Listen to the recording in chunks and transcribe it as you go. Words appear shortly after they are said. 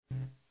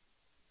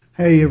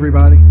Hey,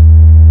 everybody.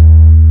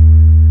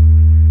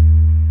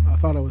 I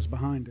thought I was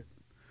behind it.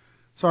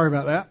 Sorry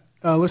about that.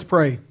 Let's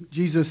pray.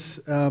 Jesus,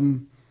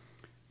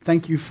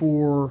 thank you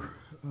for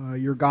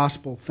your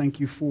gospel.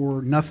 Thank you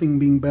for nothing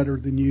being better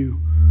than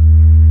you.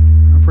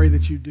 I pray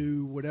that you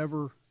do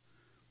whatever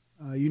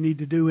you need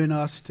to do in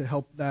us to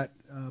help that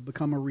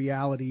become a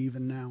reality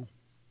even now.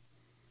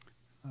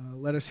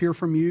 Let us hear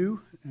from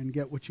you and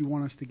get what you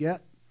want us to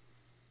get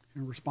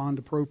and respond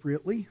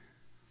appropriately.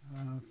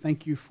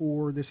 Thank you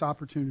for this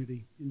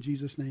opportunity. In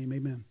Jesus' name,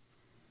 amen.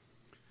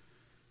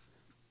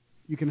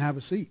 You can have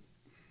a seat.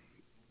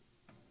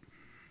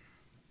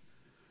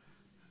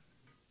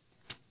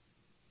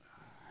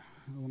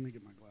 Let me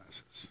get my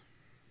glasses.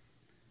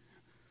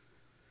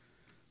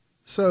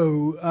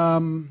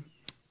 So,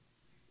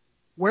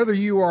 whether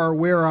you are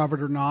aware of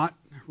it or not,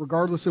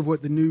 regardless of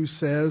what the news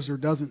says or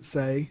doesn't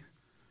say,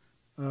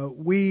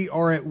 we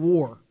are at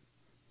war.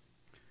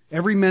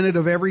 Every minute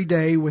of every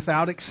day,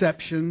 without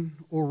exception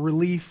or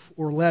relief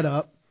or let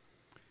up,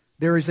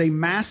 there is a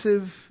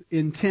massive,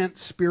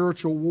 intense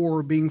spiritual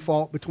war being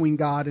fought between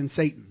God and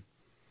Satan.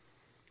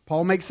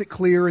 Paul makes it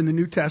clear in the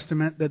New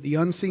Testament that the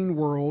unseen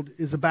world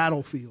is a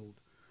battlefield.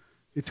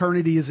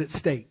 Eternity is at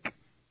stake.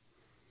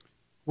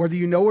 Whether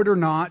you know it or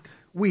not,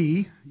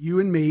 we, you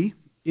and me,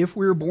 if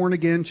we are born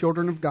again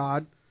children of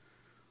God,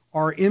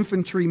 are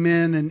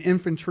infantrymen and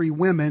infantry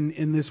women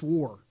in this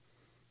war.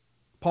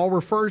 Paul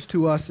refers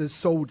to us as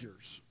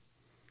soldiers.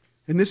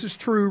 And this is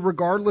true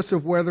regardless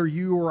of whether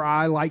you or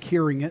I like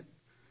hearing it.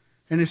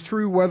 And it's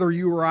true whether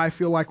you or I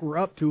feel like we're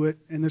up to it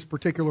in this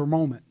particular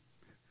moment.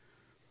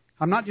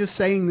 I'm not just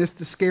saying this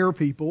to scare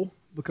people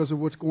because of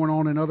what's going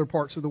on in other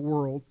parts of the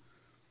world.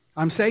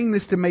 I'm saying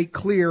this to make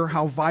clear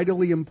how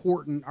vitally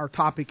important our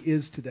topic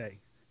is today.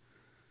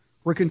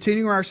 We're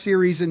continuing our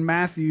series in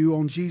Matthew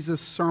on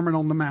Jesus' Sermon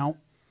on the Mount.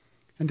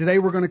 And today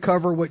we're going to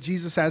cover what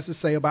Jesus has to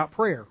say about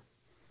prayer.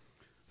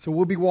 So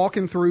we'll be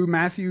walking through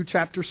Matthew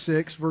chapter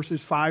 6,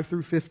 verses 5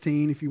 through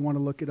 15, if you want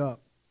to look it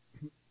up.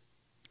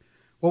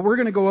 What we're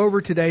going to go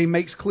over today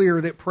makes clear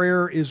that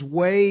prayer is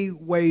way,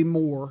 way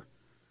more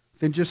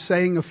than just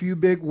saying a few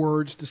big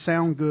words to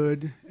sound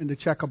good and to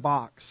check a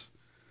box.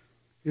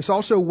 It's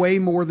also way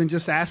more than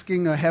just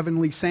asking a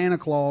heavenly Santa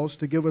Claus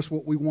to give us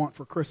what we want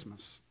for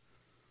Christmas.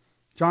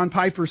 John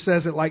Piper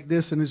says it like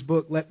this in his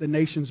book, Let the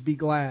Nations Be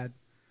Glad.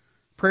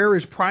 Prayer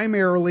is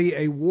primarily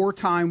a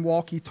wartime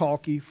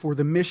walkie-talkie for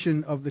the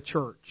mission of the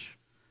church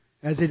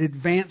as it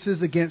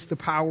advances against the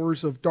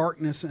powers of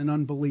darkness and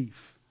unbelief.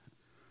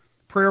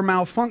 Prayer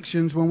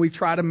malfunctions when we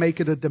try to make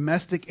it a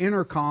domestic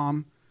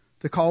intercom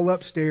to call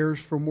upstairs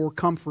for more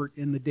comfort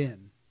in the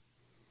den.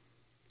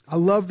 I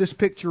love this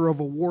picture of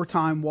a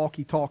wartime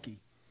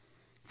walkie-talkie.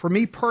 For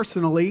me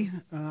personally,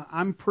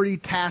 I'm pretty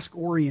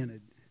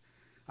task-oriented.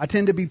 I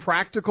tend to be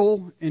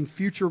practical and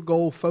future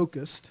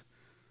goal-focused.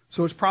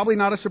 So it's probably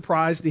not a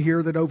surprise to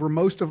hear that over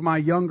most of my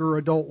younger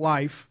adult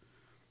life,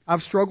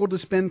 I've struggled to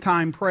spend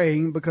time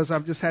praying because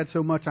I've just had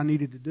so much I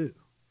needed to do.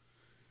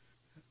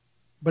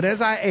 But as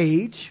I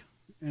age,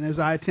 and as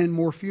I attend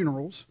more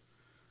funerals,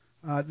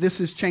 this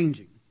is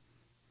changing.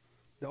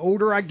 The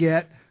older I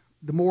get,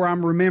 the more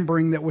I'm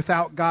remembering that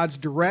without God's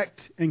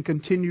direct and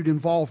continued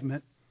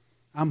involvement,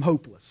 I'm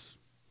hopeless.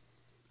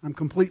 I'm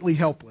completely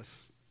helpless.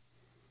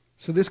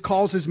 So this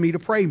causes me to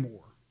pray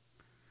more.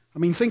 I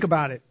mean, think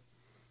about it.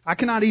 I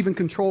cannot even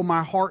control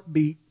my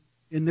heartbeat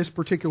in this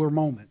particular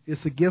moment.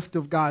 It's a gift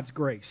of God's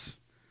grace.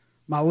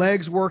 My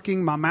legs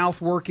working, my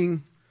mouth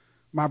working,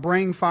 my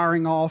brain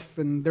firing off,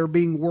 and there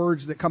being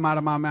words that come out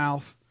of my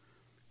mouth.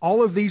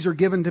 All of these are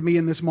given to me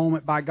in this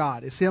moment by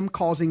God. It's Him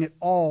causing it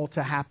all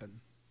to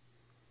happen.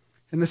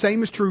 And the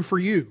same is true for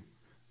you.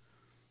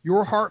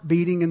 Your heart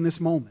beating in this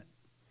moment.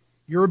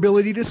 Your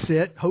ability to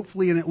sit,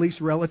 hopefully in at least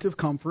relative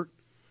comfort,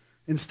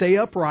 and stay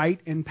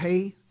upright and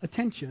pay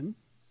attention.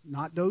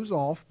 Not doze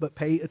off, but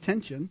pay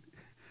attention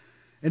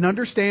and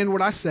understand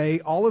what I say.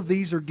 All of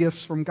these are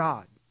gifts from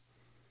God.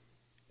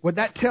 What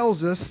that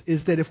tells us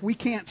is that if we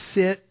can't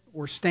sit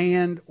or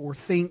stand or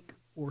think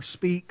or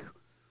speak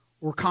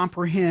or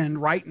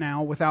comprehend right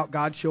now without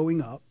God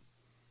showing up,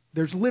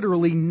 there's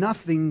literally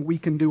nothing we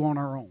can do on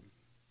our own.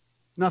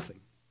 Nothing.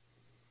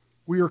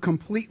 We are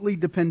completely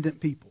dependent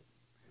people.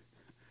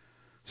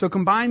 So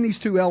combine these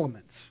two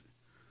elements.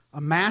 A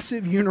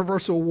massive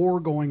universal war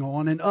going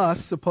on, and us,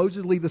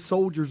 supposedly the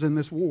soldiers in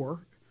this war,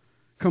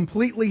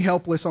 completely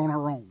helpless on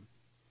our own.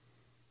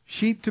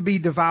 Sheep to be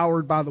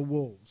devoured by the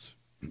wolves.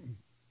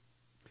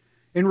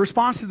 In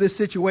response to this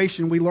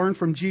situation, we learn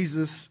from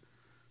Jesus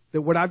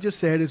that what I've just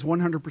said is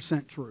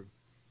 100% true.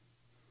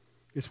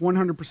 It's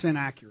 100%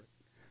 accurate.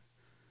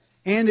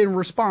 And in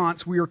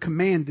response, we are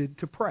commanded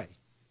to pray.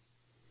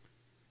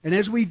 And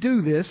as we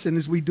do this, and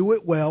as we do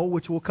it well,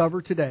 which we'll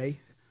cover today,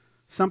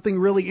 something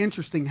really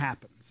interesting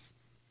happens.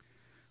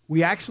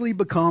 We actually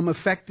become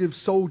effective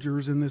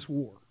soldiers in this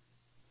war.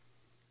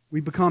 We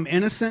become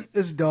innocent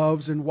as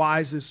doves and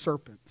wise as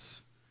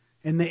serpents.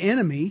 And the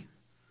enemy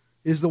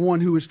is the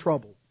one who is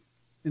troubled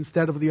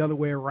instead of the other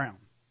way around.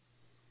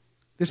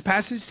 This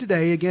passage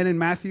today, again in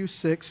Matthew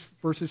 6,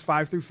 verses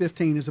 5 through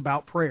 15, is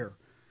about prayer,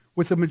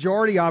 with the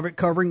majority of it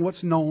covering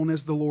what's known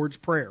as the Lord's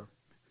Prayer.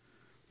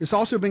 It's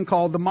also been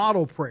called the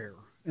model prayer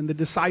and the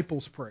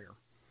disciples' prayer.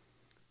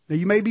 Now,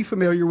 you may be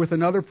familiar with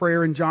another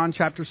prayer in John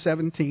chapter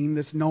 17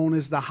 that's known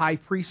as the high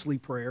priestly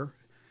prayer.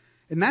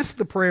 And that's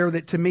the prayer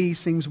that to me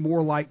seems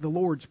more like the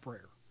Lord's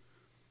Prayer.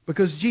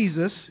 Because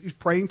Jesus is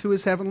praying to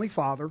his heavenly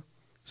Father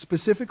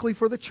specifically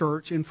for the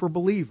church and for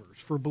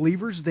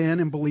believers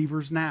then and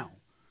believers now.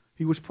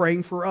 He was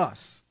praying for us.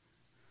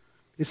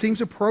 It seems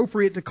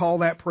appropriate to call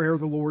that prayer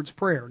the Lord's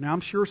Prayer. Now,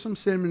 I'm sure some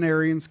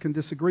seminarians can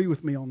disagree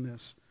with me on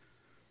this.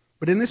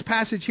 But in this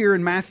passage here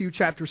in Matthew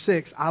chapter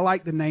 6, I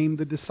like the name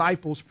the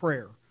disciples'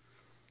 prayer,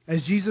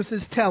 as Jesus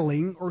is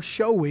telling or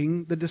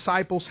showing the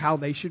disciples how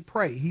they should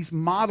pray. He's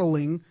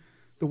modeling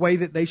the way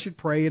that they should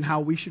pray and how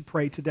we should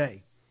pray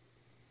today.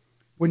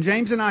 When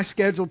James and I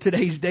scheduled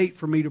today's date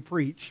for me to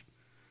preach,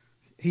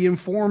 he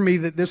informed me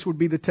that this would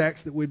be the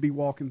text that we'd be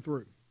walking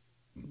through.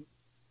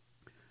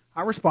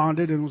 I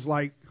responded and was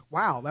like,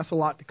 wow, that's a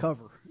lot to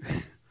cover.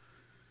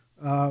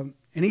 And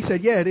he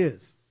said, yeah, it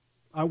is.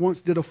 I once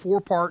did a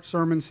 4-part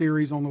sermon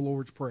series on the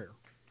Lord's Prayer.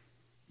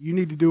 You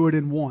need to do it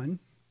in one,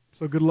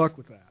 so good luck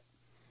with that.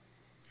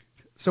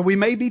 So we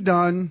may be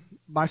done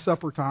by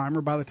supper time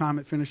or by the time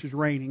it finishes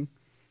raining.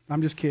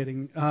 I'm just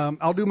kidding.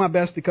 I'll do my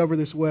best to cover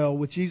this well.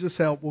 With Jesus'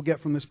 help, we'll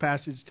get from this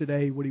passage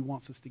today what he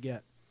wants us to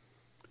get.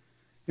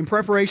 In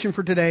preparation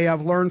for today,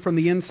 I've learned from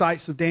the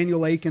insights of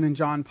Daniel Aiken and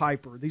John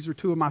Piper. These are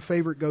two of my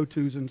favorite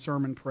go-tos in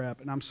sermon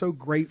prep, and I'm so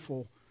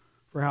grateful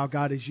for how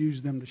God has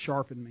used them to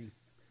sharpen me.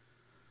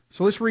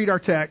 So let's read our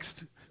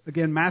text.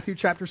 Again, Matthew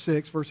chapter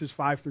 6, verses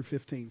 5 through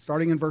 15,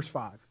 starting in verse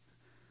 5.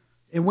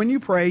 And when you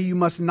pray, you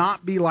must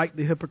not be like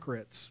the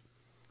hypocrites,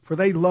 for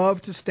they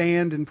love to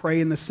stand and pray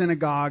in the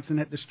synagogues and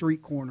at the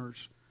street corners,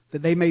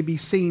 that they may be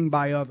seen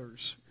by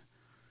others.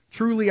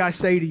 Truly I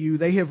say to you,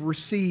 they have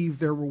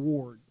received their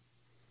reward.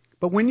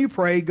 But when you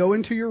pray, go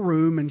into your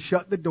room and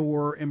shut the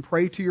door and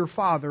pray to your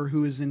Father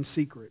who is in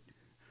secret.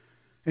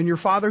 And your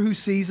Father who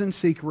sees in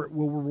secret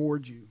will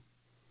reward you.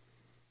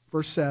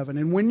 Verse 7,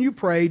 and when you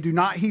pray, do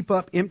not heap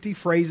up empty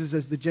phrases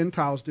as the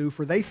Gentiles do,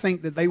 for they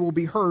think that they will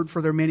be heard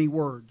for their many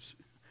words.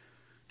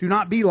 Do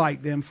not be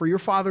like them, for your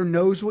Father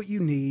knows what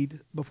you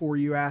need before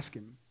you ask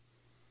Him.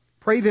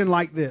 Pray then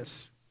like this.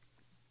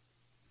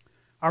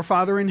 Our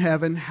Father in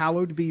heaven,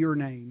 hallowed be your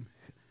name.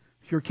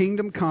 Your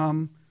kingdom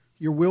come,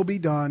 your will be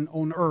done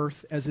on earth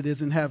as it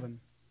is in heaven.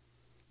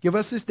 Give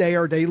us this day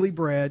our daily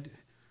bread,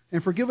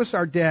 and forgive us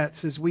our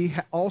debts as we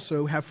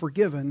also have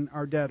forgiven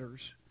our debtors.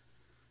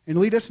 And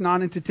lead us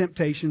not into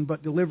temptation,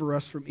 but deliver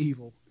us from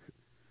evil.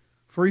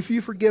 For if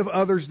you forgive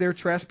others their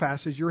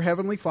trespasses, your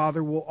heavenly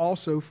Father will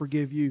also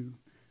forgive you.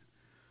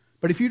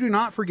 But if you do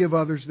not forgive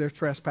others their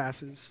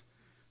trespasses,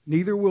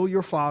 neither will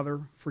your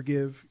Father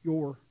forgive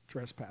your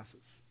trespasses.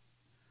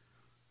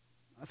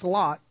 That's a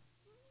lot.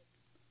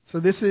 So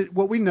this is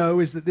what we know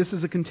is that this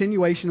is a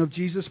continuation of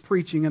Jesus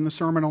preaching in the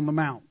Sermon on the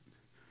Mount.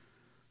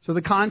 So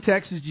the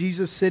context is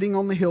Jesus sitting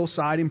on the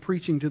hillside and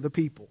preaching to the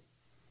people.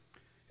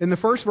 In the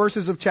first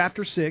verses of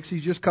chapter 6,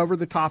 he's just covered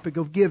the topic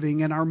of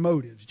giving and our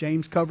motives.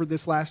 James covered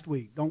this last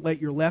week. Don't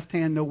let your left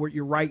hand know what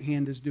your right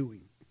hand is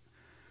doing.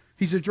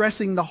 He's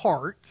addressing the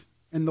heart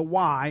and the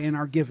why in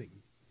our giving.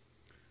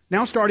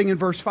 Now starting in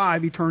verse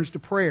 5, he turns to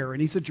prayer,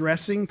 and he's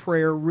addressing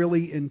prayer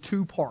really in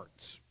 2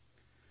 parts.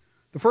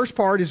 The first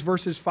part is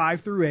verses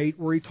 5 through 8,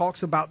 where he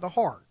talks about the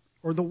heart,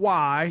 or the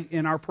why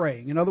in our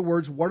praying. In other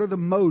words, what are the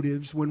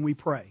motives when we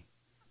pray?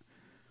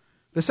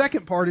 The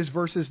second part is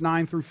verses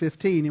 9 through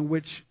 15, in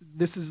which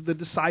this is the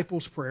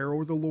disciples' prayer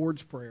or the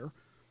Lord's Prayer.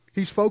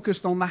 He's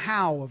focused on the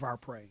how of our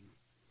praying.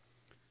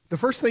 The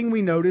first thing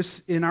we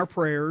notice in our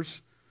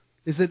prayers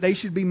is that they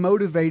should be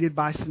motivated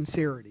by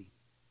sincerity.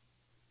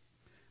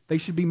 They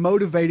should be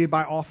motivated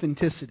by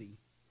authenticity.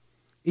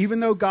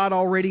 Even though God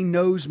already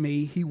knows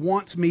me, He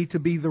wants me to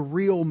be the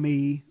real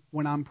me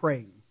when I'm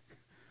praying.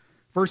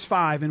 Verse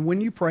 5, and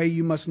when you pray,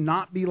 you must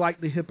not be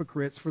like the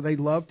hypocrites, for they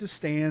love to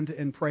stand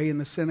and pray in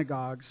the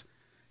synagogues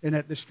and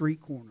at the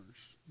street corners,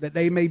 that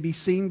they may be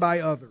seen by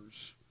others.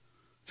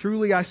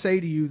 Truly I say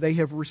to you, they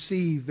have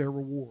received their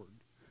reward.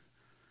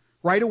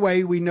 Right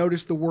away, we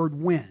notice the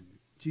word when.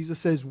 Jesus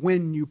says,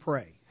 when you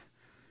pray.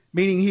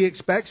 Meaning He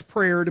expects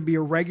prayer to be a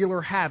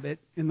regular habit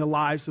in the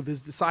lives of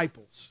His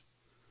disciples.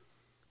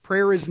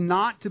 Prayer is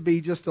not to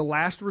be just a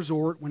last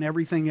resort when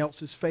everything else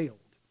has failed.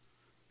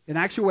 In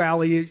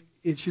actuality,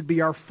 it should be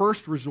our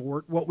first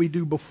resort, what we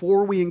do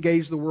before we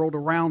engage the world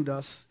around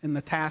us in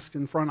the tasks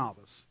in front of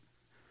us.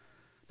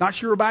 Not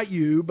sure about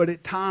you, but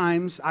at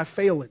times I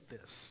fail at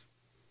this.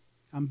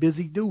 I'm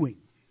busy doing.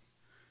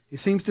 It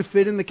seems to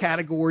fit in the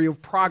category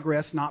of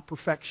progress, not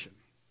perfection.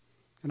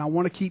 And I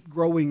want to keep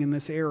growing in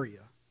this area.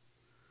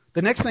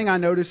 The next thing I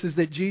notice is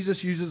that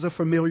Jesus uses a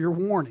familiar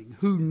warning,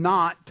 who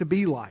not to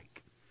be like.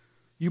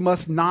 You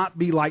must not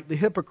be like the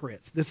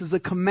hypocrites. This is a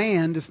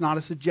command, it's not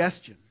a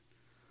suggestion.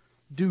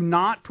 Do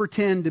not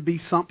pretend to be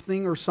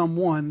something or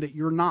someone that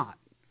you're not.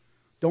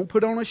 Don't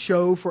put on a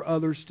show for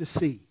others to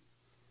see.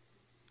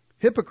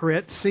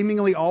 Hypocrites,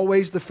 seemingly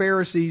always the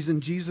Pharisees in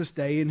Jesus'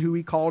 day and who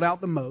he called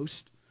out the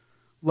most,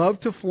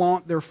 loved to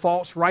flaunt their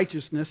false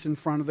righteousness in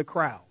front of the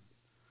crowd.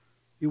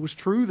 It was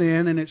true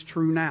then and it's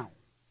true now.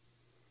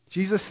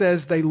 Jesus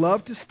says they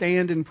love to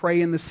stand and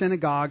pray in the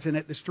synagogues and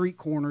at the street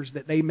corners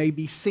that they may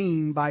be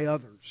seen by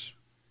others.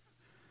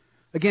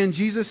 Again,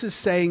 Jesus is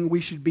saying we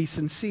should be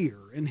sincere,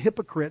 and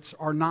hypocrites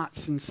are not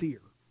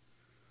sincere.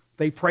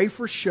 They pray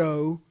for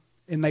show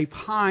and they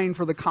pine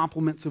for the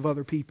compliments of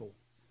other people.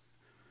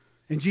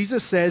 And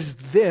Jesus says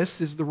this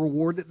is the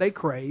reward that they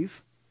crave,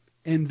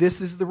 and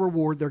this is the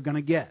reward they're going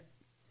to get.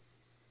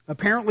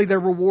 Apparently their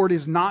reward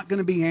is not going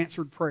to be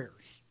answered prayers.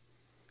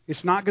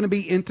 It's not going to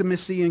be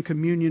intimacy and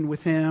communion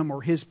with Him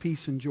or His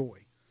peace and joy.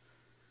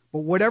 But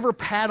whatever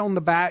pat on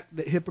the back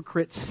that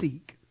hypocrites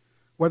seek,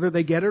 whether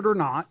they get it or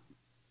not,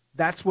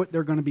 that's what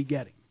they're going to be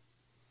getting.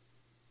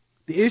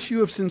 The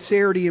issue of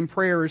sincerity in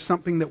prayer is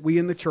something that we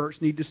in the church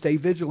need to stay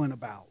vigilant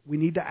about. We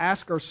need to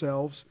ask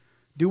ourselves,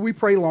 do we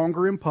pray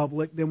longer in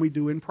public than we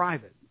do in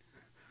private?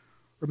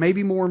 Or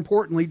maybe more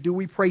importantly, do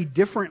we pray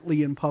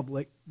differently in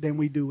public than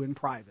we do in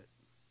private?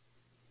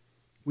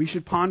 We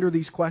should ponder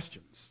these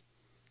questions.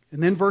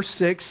 And then verse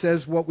 6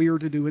 says what we are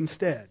to do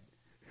instead.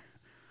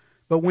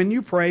 But when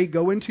you pray,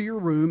 go into your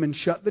room and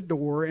shut the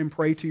door and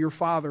pray to your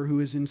Father who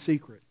is in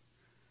secret.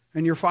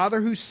 And your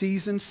Father who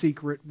sees in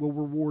secret will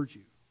reward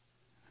you.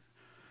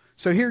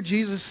 So here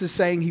Jesus is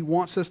saying He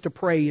wants us to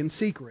pray in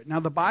secret. Now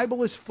the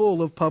Bible is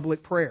full of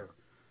public prayer.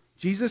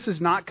 Jesus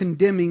is not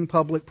condemning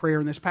public prayer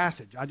in this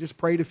passage. I just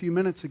prayed a few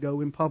minutes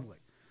ago in public.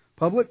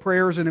 Public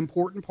prayer is an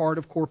important part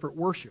of corporate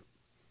worship.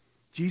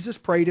 Jesus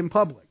prayed in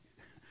public,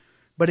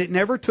 but it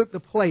never took the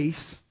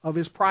place of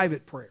His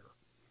private prayer.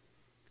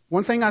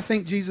 One thing I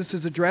think Jesus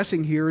is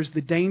addressing here is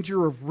the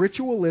danger of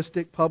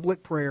ritualistic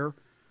public prayer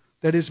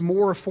that is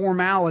more a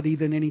formality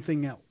than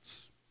anything else.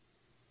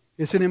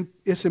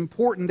 It's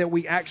important that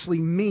we actually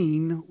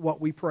mean what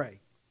we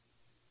pray.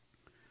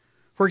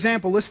 For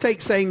example, let's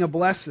take saying a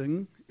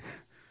blessing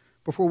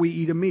before we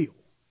eat a meal.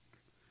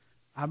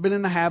 I've been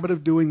in the habit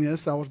of doing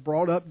this. I was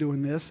brought up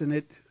doing this, and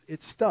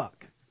it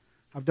stuck.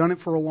 I've done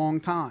it for a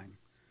long time.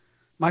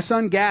 My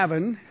son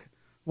Gavin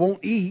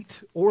won't eat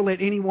or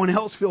let anyone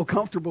else feel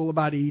comfortable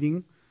about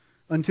eating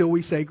until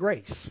we say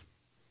grace.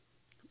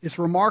 It's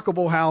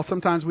remarkable how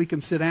sometimes we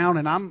can sit down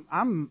and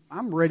I'm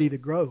ready to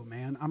go,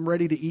 man. I'm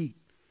ready to eat.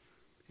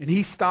 And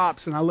he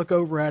stops and I look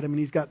over at him and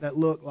he's got that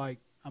look like,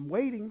 I'm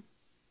waiting.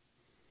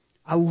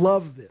 I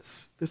love this.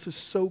 This is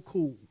so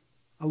cool.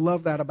 I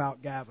love that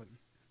about Gavin.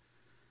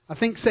 I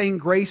think saying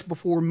grace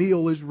before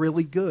meal is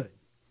really good.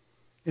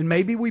 And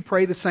maybe we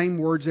pray the same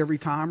words every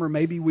time, or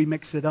maybe we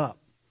mix it up.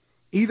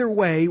 Either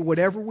way,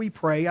 whatever we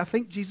pray, I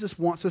think Jesus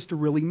wants us to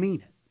really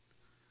mean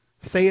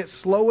it. Say it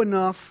slow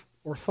enough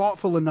or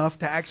thoughtful enough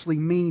to actually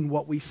mean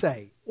what we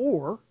say.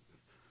 Or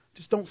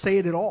just don't say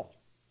it at all.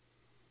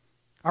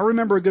 I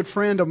remember a good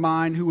friend of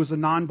mine who was a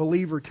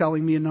non-believer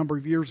telling me a number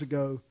of years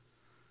ago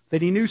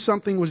that he knew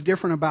something was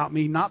different about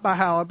me, not by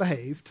how I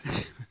behaved,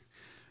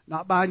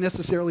 not by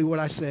necessarily what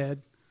I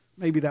said.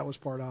 Maybe that was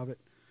part of it.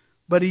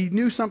 But he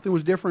knew something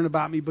was different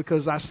about me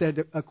because I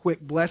said a quick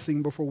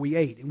blessing before we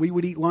ate. And we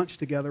would eat lunch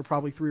together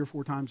probably 3 or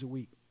 4 times a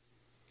week.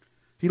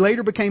 He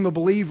later became a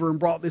believer and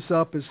brought this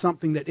up as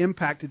something that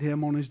impacted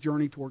him on his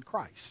journey toward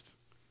Christ.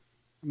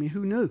 I mean,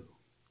 who knew?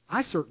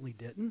 I certainly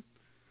didn't.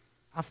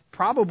 I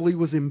probably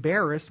was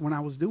embarrassed when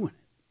I was doing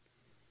it.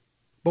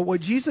 But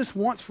what Jesus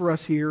wants for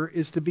us here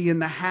is to be in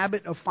the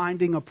habit of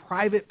finding a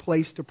private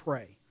place to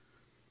pray,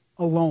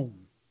 alone.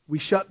 We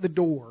shut the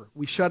door.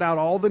 We shut out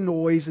all the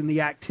noise and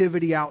the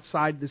activity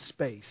outside this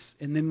space.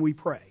 And then we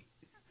pray.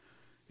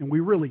 And we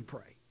really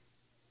pray.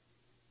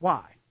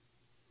 Why?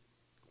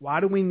 Why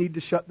do we need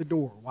to shut the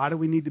door? Why do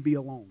we need to be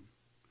alone?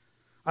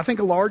 I think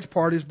a large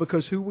part is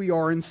because who we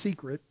are in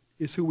secret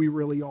is who we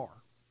really are.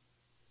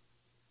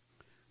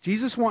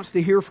 Jesus wants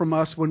to hear from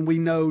us when we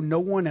know no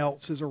one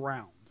else is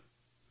around.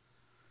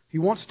 He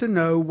wants to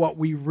know what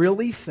we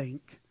really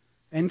think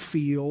and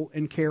feel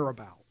and care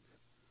about.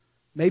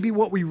 Maybe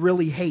what we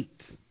really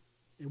hate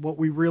and what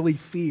we really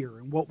fear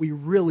and what we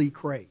really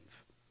crave.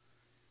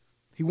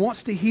 He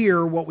wants to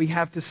hear what we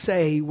have to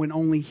say when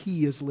only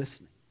He is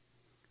listening.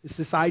 It's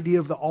this idea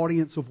of the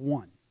audience of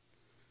one.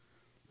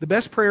 The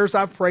best prayers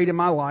I've prayed in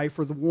my life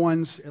are the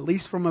ones, at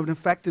least from an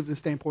effectiveness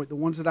standpoint, the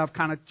ones that I've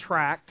kind of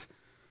tracked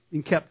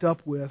and kept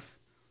up with,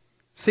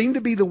 seem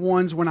to be the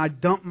ones when I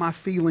dump my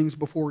feelings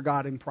before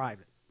God in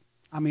private.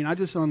 I mean, I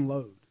just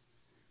unload.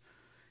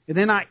 And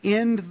then I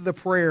end the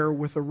prayer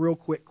with a real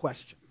quick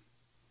question.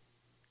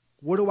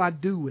 What do I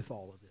do with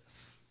all of this?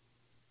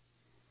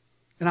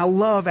 And I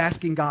love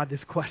asking God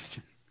this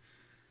question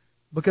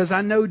because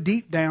I know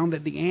deep down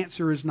that the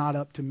answer is not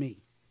up to me.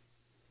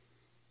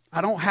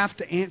 I don't have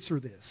to answer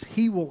this.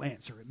 He will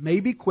answer it.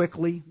 Maybe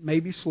quickly,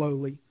 maybe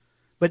slowly,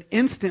 but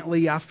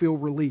instantly I feel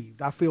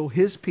relieved. I feel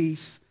His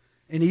peace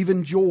and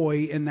even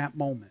joy in that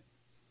moment.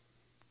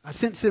 I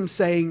sense Him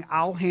saying,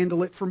 I'll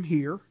handle it from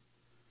here.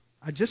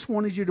 I just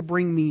wanted you to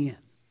bring me in.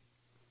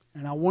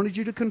 And I wanted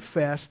you to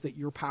confess that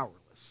you're powerless.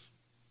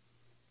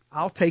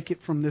 I'll take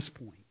it from this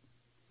point.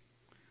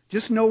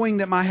 Just knowing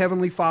that my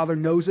Heavenly Father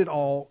knows it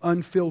all,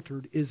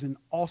 unfiltered, is an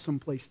awesome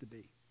place to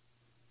be.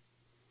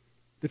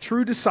 The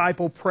true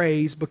disciple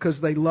prays because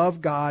they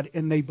love God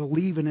and they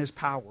believe in His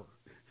power,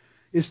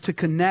 is to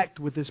connect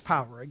with His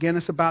power. Again,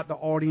 it's about the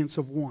audience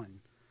of one.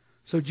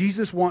 So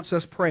Jesus wants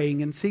us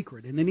praying in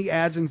secret. And then He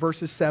adds in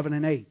verses 7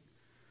 and 8.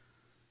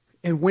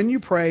 And when you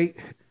pray,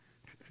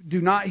 do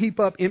not heap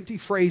up empty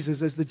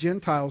phrases as the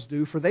Gentiles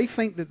do, for they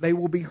think that they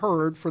will be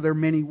heard for their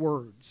many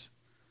words.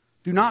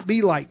 Do not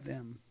be like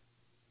them,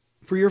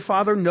 for your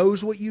Father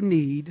knows what you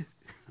need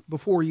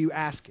before you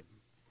ask Him.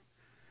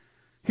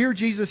 Here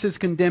Jesus is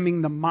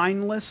condemning the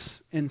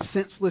mindless and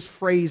senseless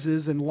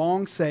phrases and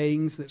long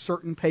sayings that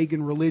certain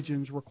pagan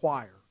religions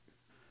require.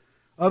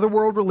 Other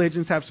world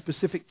religions have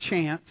specific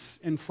chants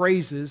and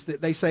phrases that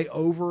they say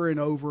over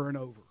and over and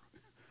over,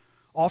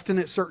 often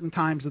at certain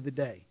times of the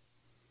day.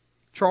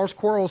 Charles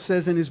Quarles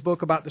says in his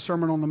book about the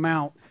Sermon on the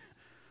Mount,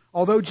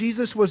 although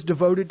Jesus was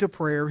devoted to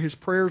prayer, His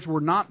prayers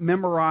were not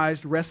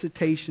memorized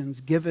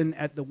recitations given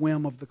at the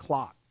whim of the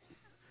clock.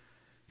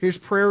 His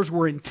prayers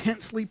were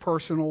intensely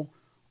personal,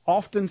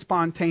 often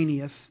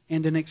spontaneous,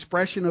 and an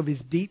expression of His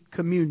deep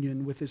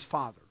communion with His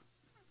Father.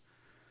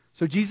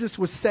 So Jesus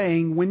was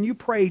saying, when you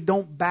pray,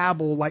 don't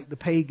babble like the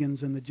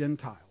pagans and the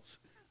Gentiles,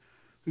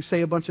 who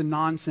say a bunch of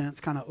nonsense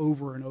kind of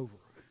over and over.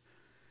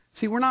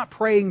 See, we're not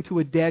praying to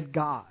a dead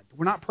God.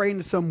 We're not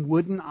praying to some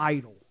wooden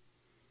idol.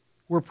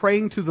 We're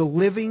praying to the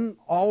living,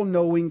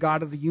 all-knowing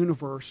God of the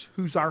universe,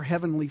 who's our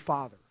Heavenly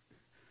Father.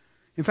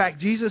 In fact,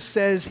 Jesus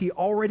says He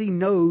already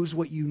knows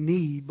what you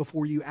need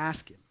before you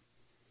ask Him.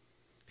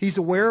 He's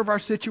aware of our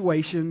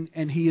situation,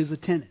 and He is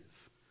attentive.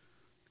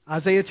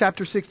 Isaiah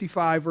chapter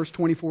 65, verse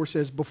 24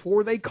 says,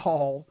 before they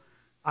call,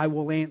 I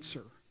will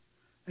answer.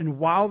 And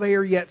while they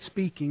are yet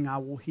speaking, I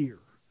will hear.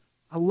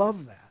 I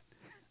love that.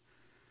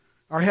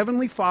 Our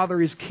Heavenly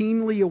Father is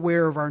keenly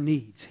aware of our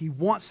needs. He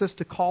wants us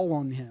to call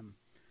on Him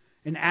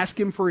and ask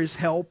Him for His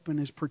help and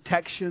His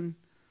protection,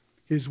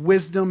 His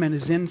wisdom and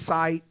His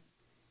insight,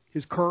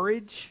 His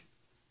courage.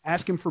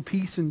 Ask Him for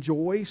peace and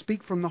joy.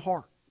 Speak from the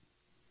heart.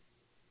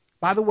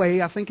 By the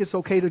way, I think it's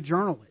okay to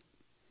journal it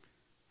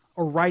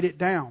or write it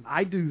down.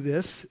 I do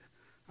this.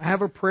 I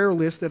have a prayer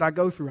list that I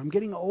go through. I'm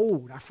getting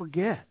old. I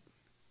forget.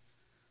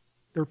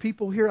 There are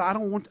people here, I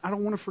don't want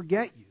to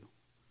forget you.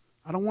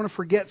 I don't want to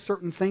forget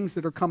certain things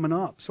that are coming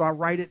up, so I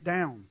write it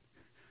down.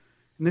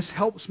 And this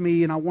helps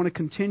me, and I want to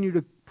continue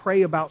to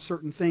pray about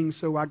certain things,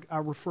 so I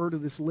refer to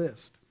this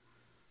list.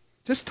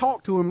 Just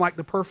talk to Him like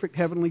the perfect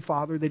Heavenly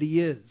Father that He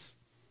is.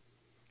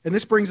 And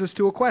this brings us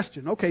to a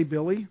question. Okay,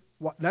 Billy,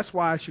 that's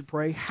why I should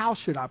pray. How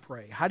should I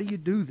pray? How do you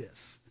do this?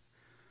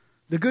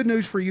 The good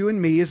news for you and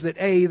me is that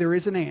A, there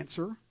is an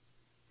answer,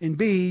 and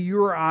B,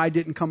 you or I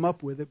didn't come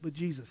up with it, but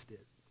Jesus did.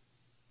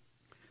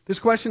 This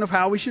question of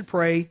how we should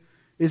pray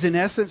is in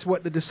essence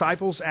what the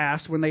disciples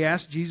asked when they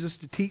asked Jesus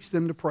to teach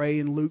them to pray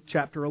in Luke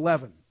chapter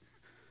 11.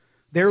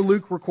 There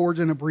Luke records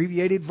an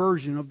abbreviated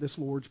version of this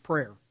Lord's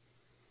Prayer.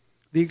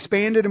 The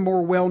expanded and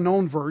more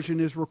well-known version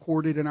is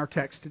recorded in our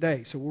text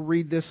today. So we'll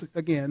read this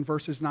again,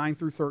 verses 9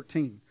 through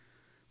 13.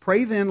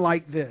 Pray then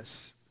like this,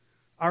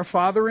 Our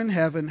Father in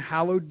heaven,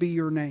 hallowed be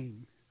your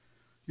name.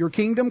 Your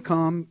kingdom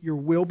come, your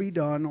will be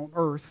done on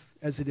earth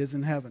as it is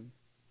in heaven.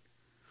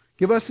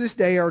 Give us this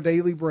day our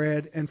daily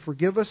bread, and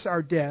forgive us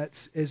our debts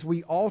as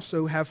we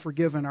also have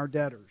forgiven our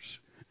debtors.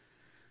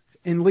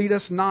 And lead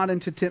us not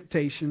into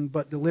temptation,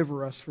 but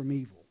deliver us from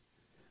evil.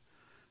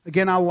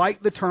 Again, I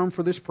like the term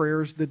for this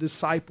prayer is the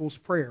disciples'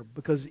 prayer,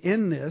 because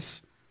in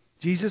this,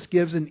 Jesus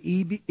gives an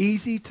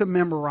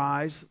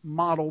easy-to-memorize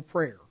model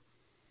prayer.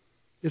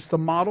 It's the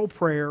model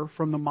prayer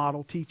from the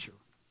model teacher.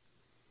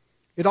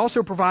 It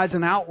also provides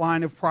an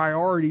outline of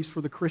priorities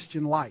for the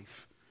Christian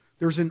life.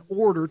 There's an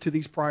order to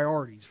these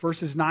priorities.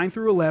 Verses 9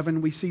 through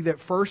 11, we see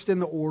that first in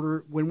the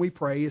order when we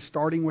pray is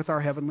starting with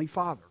our Heavenly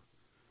Father.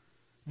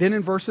 Then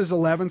in verses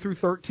 11 through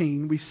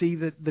 13, we see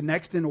that the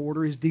next in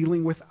order is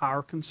dealing with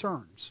our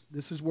concerns.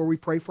 This is where we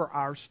pray for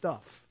our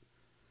stuff.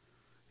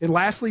 And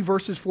lastly,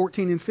 verses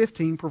 14 and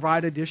 15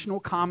 provide additional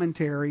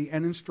commentary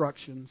and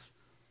instructions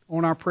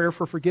on our prayer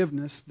for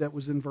forgiveness that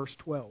was in verse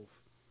 12.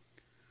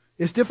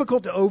 It's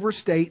difficult to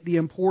overstate the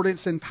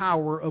importance and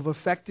power of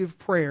effective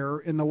prayer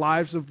in the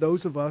lives of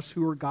those of us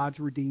who are God's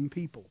redeemed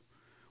people.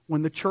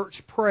 When the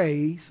church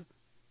prays,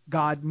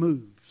 God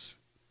moves.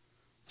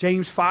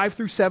 James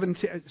chapter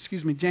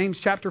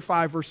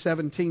 5 verse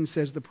 17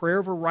 says the prayer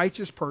of a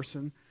righteous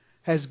person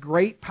has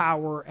great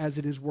power as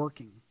it is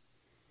working.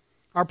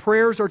 Our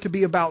prayers are to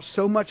be about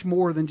so much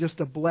more than just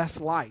a blessed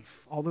life,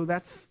 although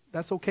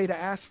that's okay to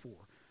ask for.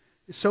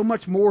 It's so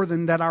much more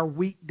than that our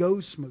week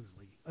goes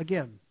smoothly.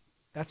 Again,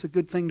 that's a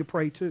good thing to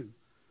pray too.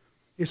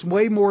 It's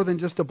way more than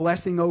just a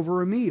blessing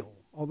over a meal,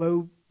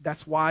 although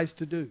that's wise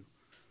to do.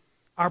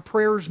 Our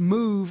prayers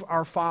move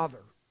our Father.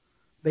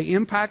 They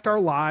impact our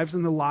lives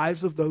and the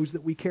lives of those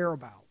that we care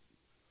about.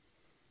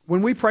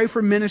 When we pray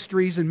for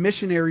ministries and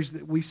missionaries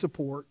that we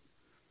support,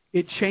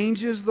 it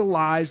changes the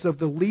lives of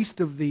the least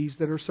of these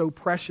that are so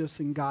precious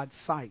in God's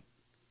sight.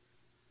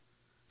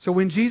 So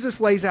when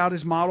Jesus lays out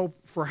His model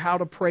for how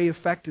to pray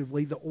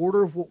effectively, the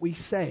order of what we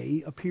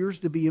say appears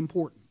to be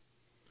important.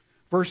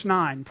 Verse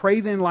 9,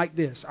 pray then like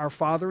this, Our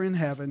Father in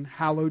heaven,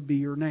 hallowed be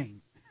your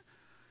name.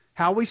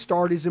 How we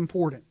start is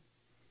important.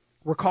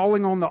 We're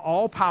calling on the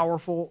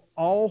all-powerful,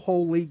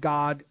 all-holy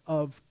God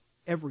of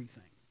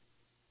everything.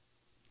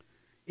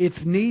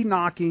 It's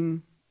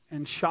knee-knocking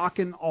and shock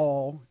and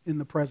awe in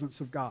the presence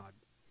of God.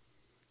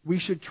 We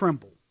should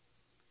tremble.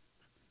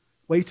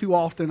 Way too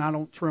often I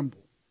don't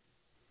tremble.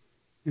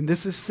 And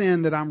this is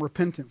sin that I'm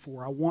repentant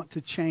for. I want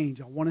to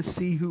change. I want to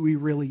see who He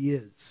really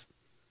is.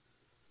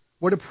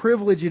 What a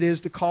privilege it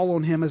is to call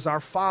on Him as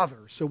our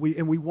Father.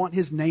 And we want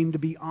His name to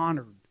be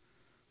honored.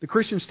 The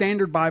Christian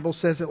Standard Bible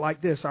says it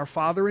like this, Our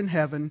Father in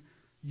heaven,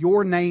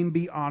 your name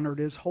be honored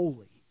as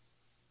holy.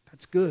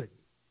 That's good.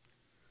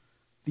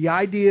 The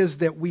idea is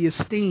that we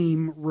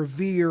esteem,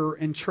 revere,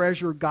 and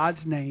treasure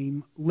God's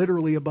name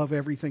literally above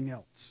everything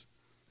else.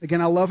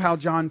 Again, I love how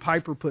John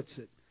Piper puts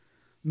it.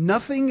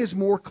 Nothing is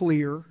more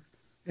clear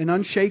and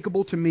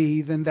unshakable to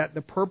me than that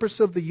the purpose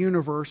of the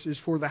universe is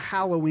for the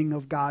hallowing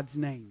of God's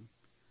name.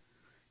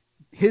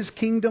 His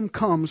kingdom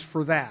comes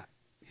for that.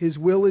 His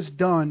will is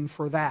done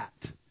for that.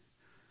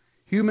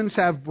 Humans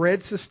have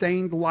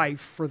bread-sustained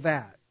life for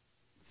that.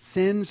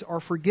 Sins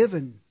are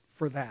forgiven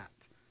for that.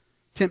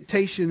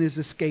 Temptation is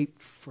escaped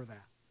for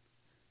that.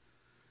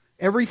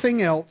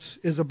 Everything else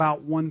is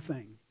about one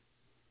thing,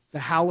 the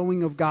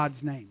hallowing of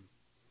God's name.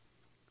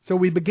 So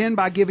we begin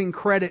by giving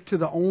credit to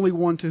the only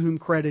one to whom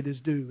credit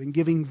is due, and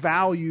giving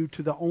value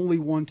to the only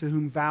one to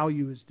whom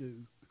value is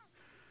due.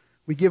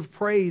 We give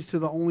praise to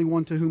the only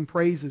one to whom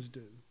praise is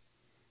due.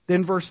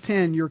 Then verse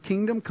 10, Your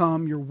kingdom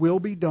come, your will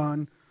be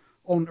done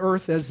on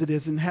earth as it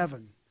is in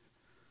heaven.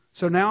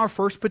 So now our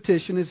first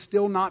petition is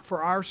still not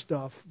for our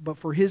stuff, but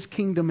for His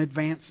kingdom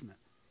advancement.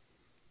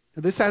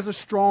 Now this has a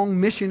strong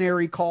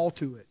missionary call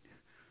to it.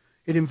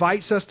 It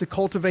invites us to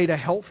cultivate a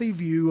healthy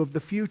view of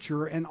the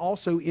future and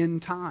also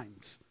end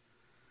times.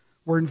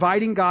 We're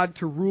inviting God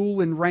to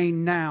rule and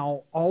reign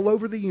now all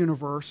over the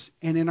universe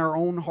and in our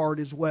own heart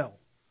as well.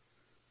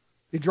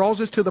 It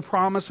draws us to the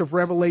promise of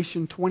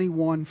Revelation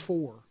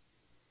 21:4.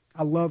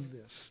 I love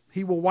this.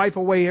 He will wipe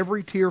away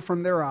every tear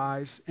from their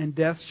eyes, and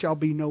death shall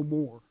be no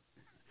more.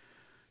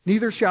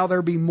 Neither shall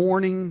there be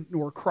mourning,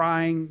 nor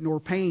crying, nor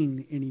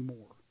pain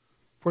anymore,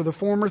 for the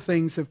former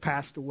things have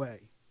passed away.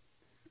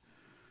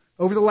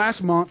 Over the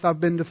last month, I've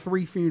been to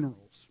 3 funerals.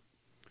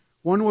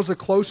 One was a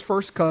close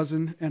first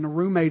cousin and a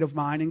roommate of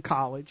mine in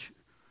college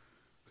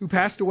who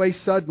passed away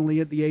suddenly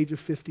at the age of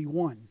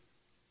 51.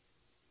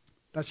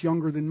 That's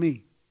younger than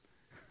me.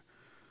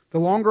 The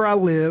longer I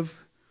live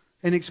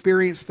and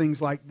experience things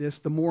like this,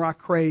 the more I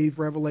crave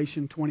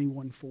Revelation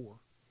 21:4.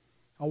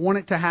 I want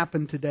it to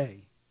happen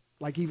today,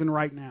 like even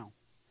right now.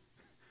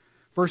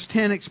 Verse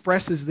 10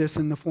 expresses this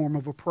in the form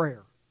of a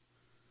prayer.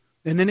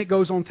 And then it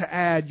goes on to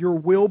add, Your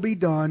will be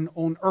done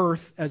on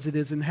earth as it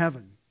is in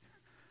heaven.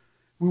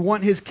 We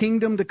want His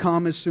kingdom to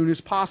come as soon as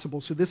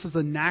possible. So this is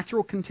a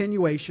natural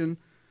continuation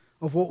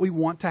of what we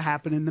want to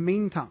happen in the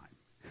meantime.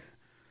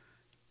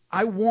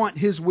 I want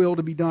His will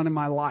to be done in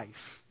my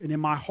life and in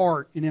my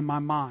heart and in my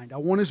mind. I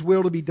want His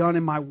will to be done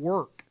in my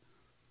work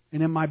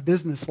and in my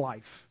business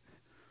life.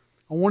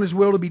 I want His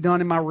will to be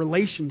done in my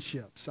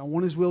relationships. I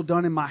want His will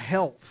done in my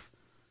health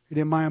and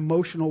in my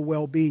emotional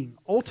well-being.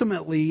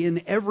 Ultimately,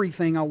 in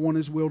everything, I want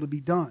His will to be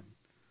done.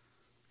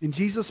 And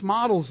Jesus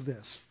models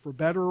this, for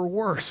better or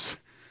worse,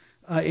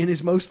 in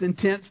His most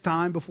intense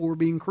time before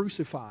being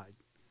crucified.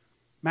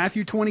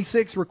 Matthew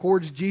 26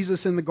 records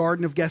Jesus in the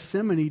Garden of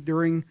Gethsemane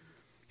during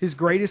His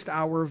greatest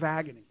hour of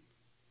agony,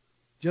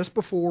 just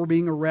before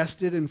being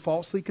arrested and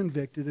falsely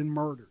convicted and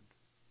murdered.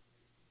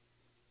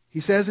 He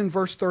says in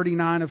verse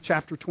 39 of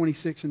chapter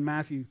 26 in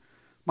Matthew,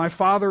 My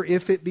Father,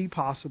 if it be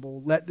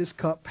possible, let this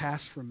cup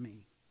pass from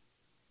me.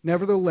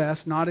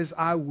 Nevertheless, not as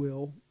I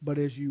will, but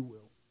as you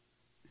will.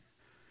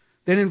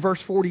 Then in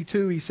verse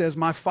 42 he says,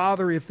 My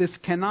Father, if this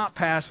cannot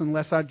pass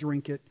unless I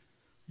drink it,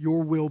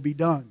 your will be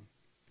done.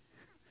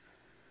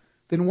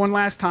 Then one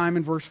last time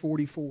in verse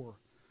 44,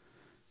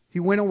 he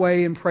went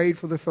away and prayed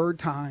for the 3rd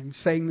time,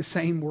 saying the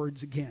same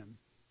words again.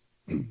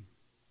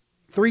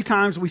 3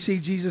 times we see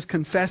Jesus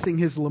confessing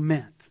His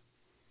lament,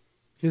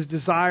 His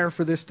desire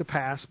for this to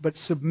pass, but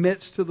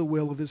submits to the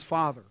will of His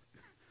Father.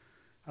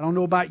 I don't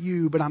know about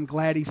you, but I'm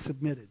glad He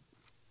submitted.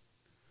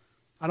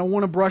 I don't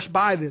want to brush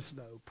by this,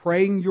 though.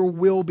 Praying your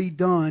will be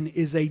done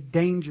is a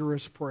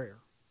dangerous prayer.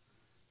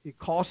 It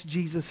cost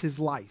Jesus His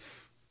life.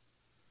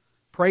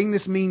 Praying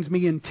this means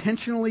me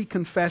intentionally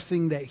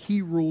confessing that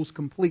He rules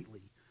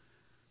completely.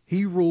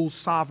 He rules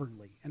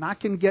sovereignly. And I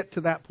can get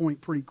to that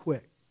point pretty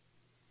quick.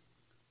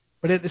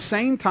 But at the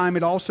same time,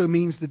 it also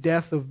means the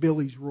death of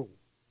Billy's rule.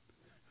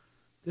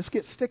 This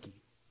gets sticky.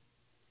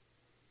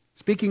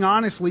 Speaking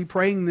honestly,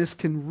 praying this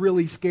can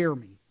really scare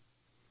me.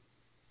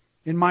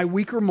 In my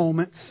weaker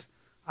moments,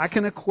 I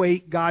can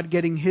equate God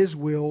getting His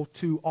will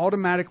to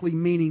automatically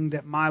meaning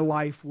that my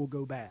life will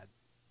go bad.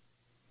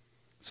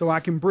 So I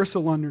can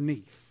bristle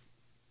underneath.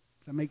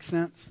 Does that make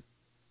sense?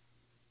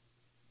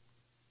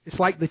 it's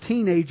like the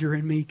teenager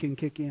in me can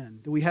kick in.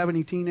 Do we have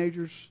any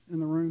teenagers in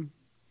the room?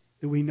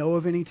 Do we know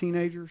of any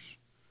teenagers?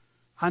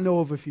 I know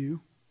of a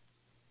few.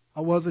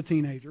 I was a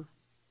teenager.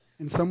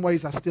 In some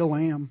ways, I still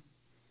am.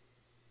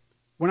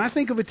 When I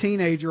think of a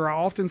teenager, I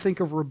often think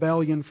of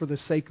rebellion for the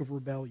sake of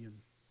rebellion.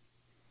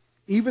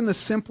 Even the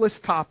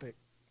simplest topic,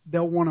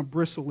 they'll want to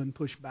bristle and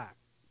push back.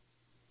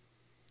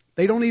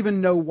 They don't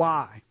even know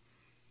why.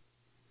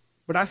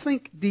 But I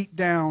think deep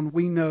down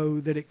we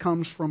know that it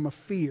comes from a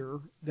fear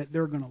that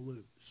they're going to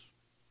lose.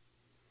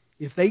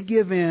 If they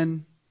give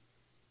in,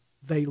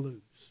 they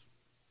lose.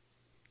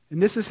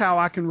 And this is how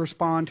I can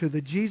respond to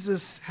the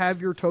Jesus, have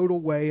your total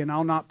way, and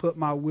I'll not put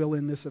my will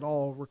in this at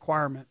all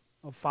requirement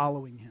of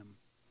following Him.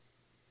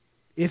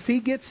 If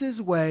He gets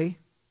His way,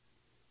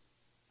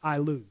 I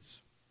lose.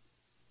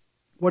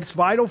 What's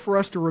vital for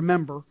us to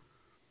remember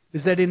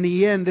is that in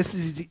the end, this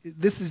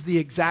is the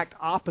exact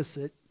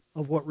opposite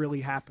of what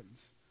really happens.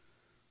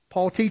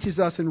 Paul teaches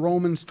us in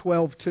Romans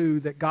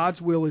 12:2 that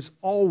God's will is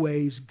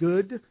always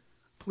good,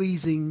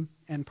 pleasing,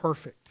 and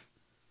perfect.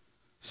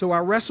 So I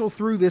wrestle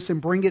through this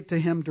and bring it to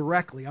Him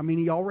directly. I mean,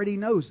 He already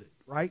knows it,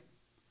 right?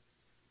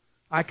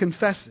 I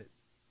confess it.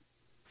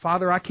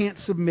 Father, I can't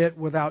submit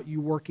without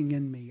You working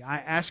in me. I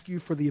ask You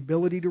for the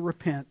ability to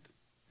repent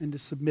and to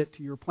submit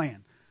to Your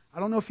plan. I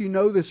don't know if you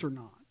know this or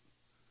not,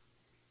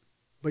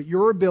 but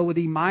your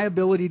ability, my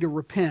ability to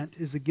repent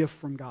is a gift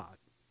from God.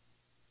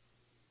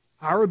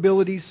 Our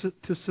ability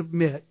to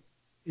submit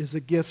is a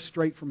gift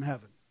straight from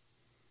heaven.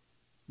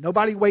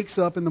 Nobody wakes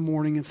up in the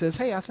morning and says,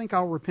 hey, I think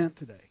I'll repent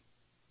today.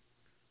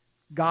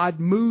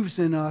 God moves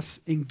in us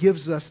and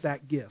gives us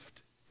that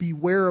gift.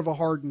 Beware of a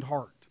hardened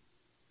heart.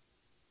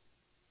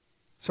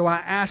 So I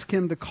ask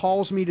Him to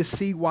cause me to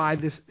see why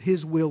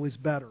His will is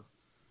better,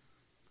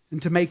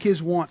 and to make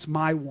His wants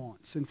my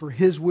wants, and for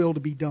His will to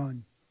be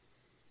done.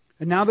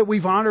 And now that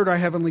we've honored our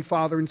Heavenly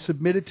Father and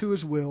submitted to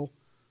His will,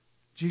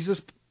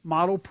 Jesus'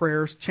 model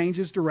prayers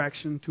changes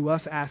direction to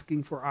us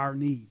asking for our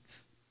needs.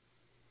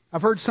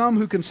 I've heard some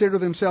who consider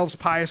themselves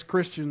pious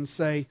Christians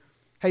say,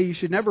 hey, you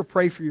should never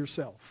pray for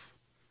yourself.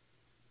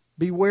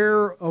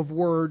 Beware of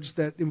words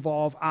that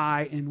involve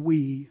I and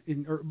we,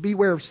 or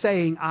beware of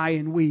saying I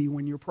and we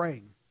when you're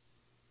praying.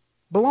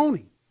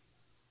 Baloney.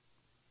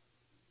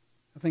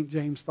 I think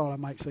James thought I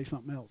might say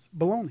something else.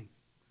 Baloney.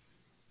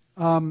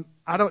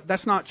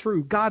 That's not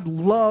true. God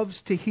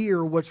loves to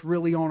hear what's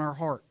really on our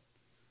heart.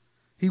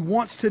 He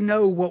wants to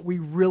know what we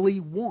really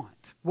want,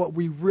 what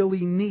we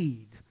really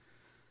need.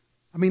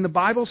 I mean, the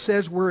Bible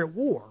says we're at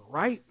war,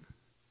 right?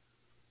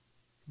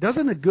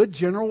 Doesn't a good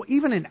general,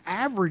 even an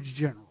average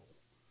general,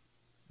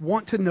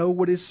 want to know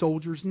what his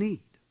soldiers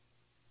need?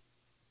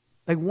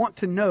 They want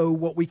to know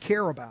what we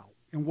care about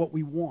and what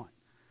we want.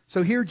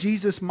 So here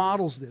Jesus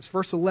models this.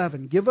 Verse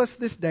 11, give us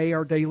this day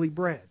our daily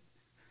bread.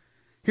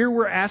 Here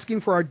we're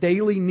asking for our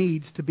daily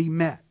needs to be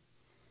met.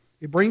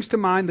 It brings to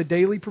mind the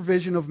daily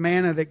provision of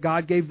manna that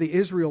God gave the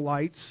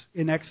Israelites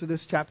in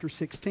Exodus chapter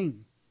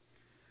 16.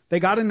 They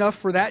got enough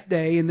for that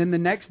day, and then the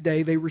next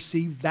day they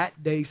received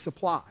that day's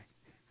supply.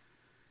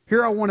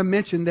 Here I want to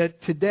mention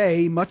that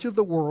today, much of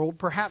the world,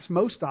 perhaps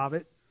most of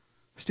it,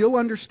 still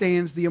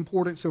understands the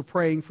importance of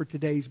praying for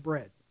today's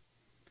bread.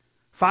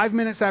 5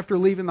 minutes after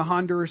leaving the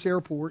Honduras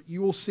airport,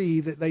 you will see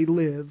that they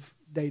live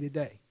day to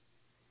day.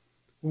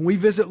 When we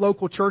visit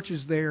local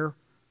churches there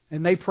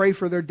and they pray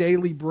for their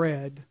daily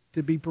bread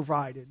to be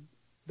provided,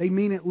 they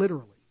mean it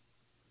literally.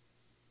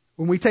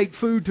 When we take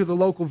food to the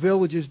local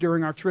villages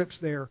during our trips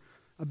there,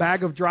 a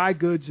bag of dry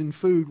goods and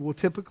food will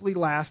typically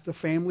last a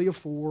family of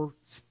 4,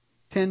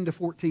 10 to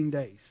 14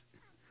 days.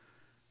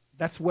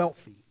 That's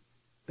wealthy.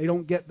 They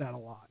don't get that a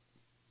lot.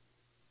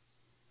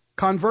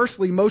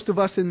 Conversely, most of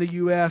us in the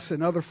U.S.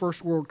 and other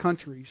first world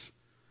countries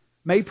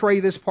may pray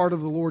this part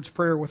of the Lord's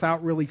Prayer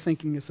without really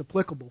thinking it's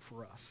applicable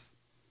for us.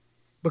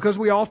 Because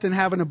we often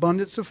have an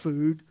abundance of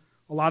food,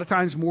 a lot of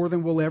times more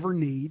than we'll ever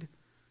need,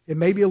 it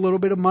may be a little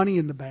bit of money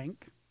in the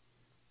bank,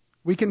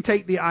 we can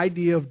take the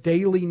idea of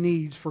daily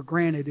needs for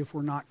granted if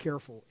we're not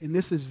careful. And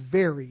this is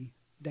very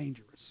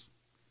dangerous.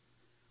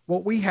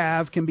 What we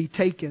have can be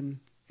taken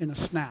in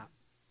a snap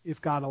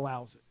if God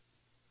allows it.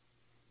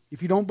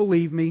 If you don't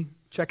believe me,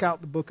 check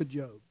out the book of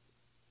Job.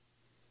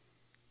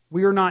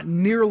 We are not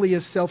nearly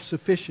as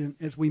self-sufficient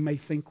as we may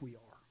think we are.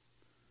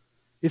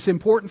 It's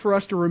important for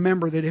us to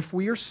remember that if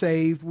we are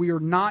saved, we are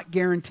not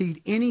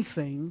guaranteed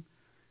anything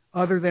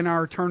other than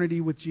our eternity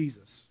with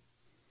Jesus.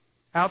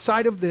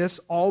 Outside of this,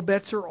 all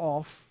bets are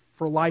off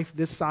for life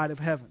this side of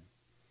heaven.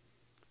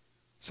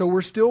 So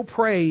we're still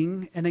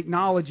praying and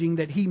acknowledging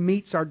that He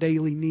meets our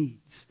daily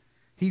needs.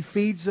 He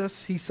feeds us,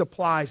 He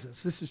supplies us.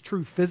 This is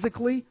true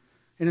physically,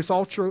 and it's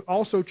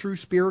also true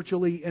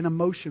spiritually and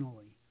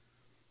emotionally.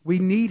 We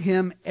need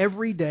Him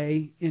every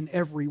day in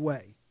every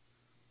way.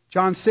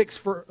 John 6,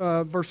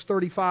 verse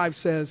 35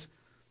 says,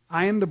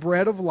 I am the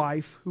bread of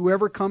life.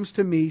 Whoever comes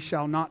to me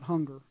shall not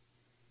hunger,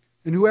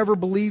 and whoever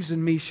believes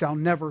in me shall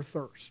never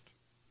thirst.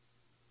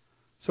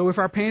 So if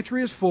our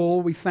pantry is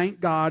full, we thank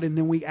God and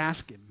then we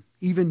ask Him,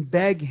 even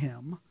beg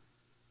Him,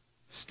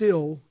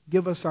 still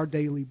give us our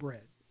daily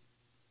bread.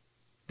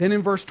 Then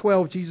in verse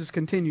 12, Jesus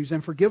continues,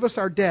 and forgive us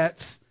our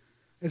debts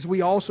as we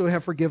also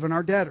have forgiven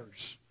our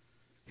debtors.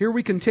 Here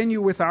we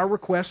continue with our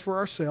request for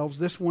ourselves,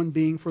 this one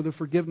being for the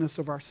forgiveness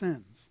of our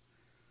sins.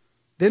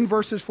 Then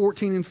verses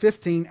 14 and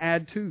 15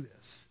 add to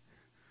this.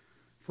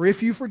 For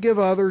if you forgive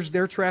others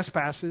their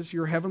trespasses,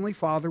 your heavenly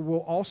Father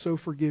will also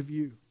forgive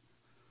you.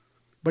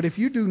 But if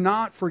you do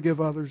not forgive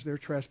others their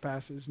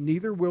trespasses,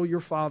 neither will your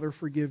Father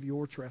forgive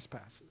your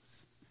trespasses.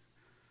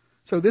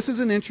 So this is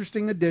an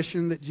interesting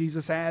addition that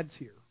Jesus adds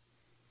here.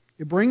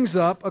 It brings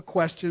up a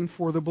question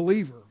for the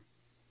believer.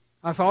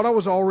 I thought I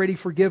was already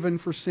forgiven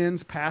for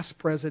sins past,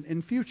 present,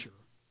 and future.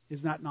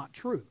 Is that not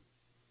true?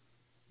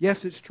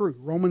 Yes, it's true.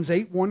 Romans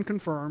 8:1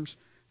 confirms,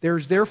 there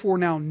is therefore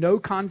now no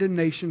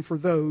condemnation for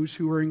those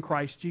who are in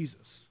Christ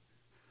Jesus.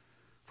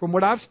 From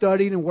what I've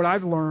studied and what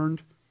I've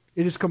learned,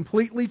 it is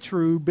completely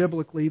true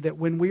biblically that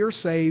when we are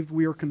saved,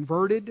 we are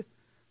converted,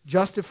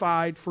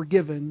 justified,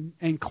 forgiven,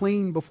 and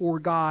clean before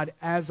God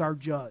as our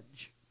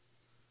judge,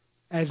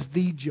 as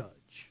the judge.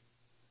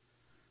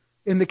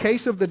 In the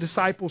case of the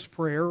disciples'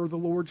 prayer, or the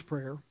Lord's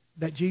Prayer,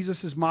 that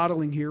Jesus is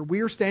modeling here, we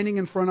are standing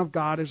in front of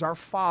God as our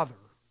Father.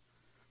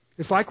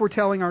 It's like we're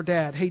telling our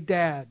dad, hey,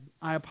 Dad,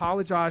 I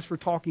apologize for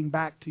talking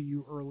back to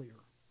you earlier.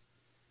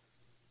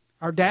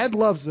 Our dad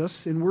loves us,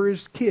 and we're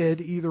his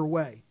kid either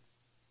way.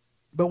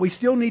 But we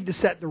still need to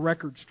set the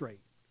record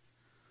straight.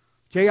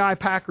 J.I.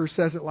 Packer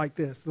says it like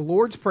this: the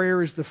Lord's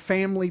Prayer is the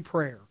family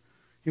prayer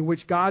in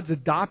which God's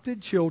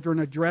adopted children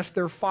address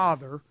their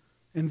Father,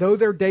 and though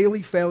their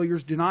daily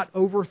failures do not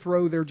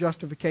overthrow their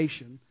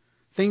justification,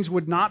 things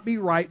would not be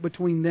right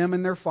between them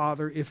and their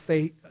Father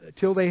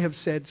till they have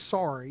said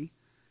sorry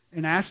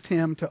and asked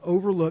Him to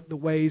overlook the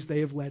ways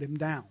they have let Him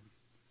down.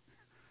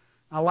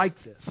 I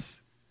like this.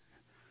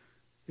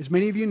 As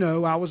many of you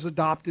know, I was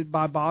adopted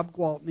by Bob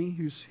Gwaltney,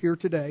 who's here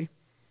today,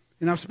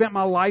 and I've spent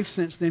my life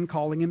since then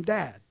calling him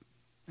Dad,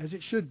 as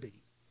it should be.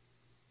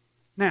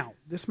 Now,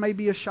 this may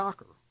be a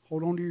shocker.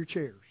 Hold on to your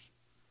chairs.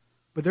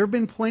 But there have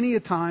been plenty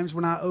of times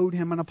when I owed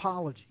him an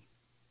apology.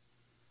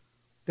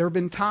 There have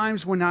been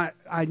times when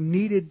I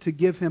needed to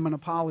give him an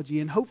apology,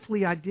 and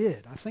hopefully I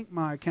did. I think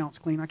my account's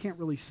clean. I can't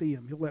really see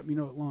him. He'll let me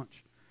know at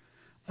lunch.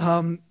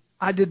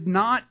 I did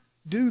not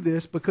do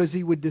this because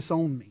he would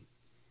disown me.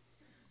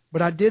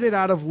 But I did it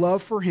out of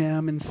love for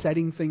him and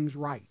setting things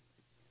right.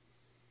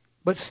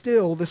 But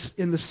still,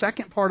 in the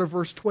second part of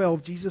verse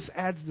 12, Jesus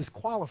adds this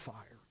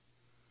qualifier.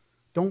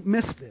 Don't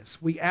miss this.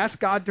 We ask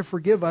God to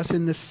forgive us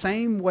in the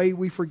same way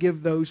we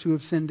forgive those who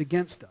have sinned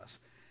against us.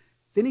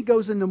 Then he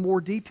goes into more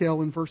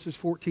detail in verses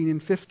 14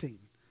 and 15,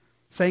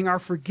 saying our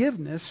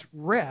forgiveness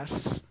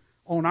rests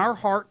on our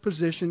heart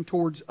position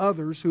towards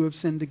others who have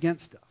sinned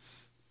against us.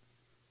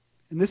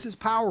 And this is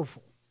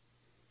powerful.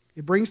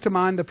 It brings to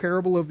mind the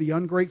parable of the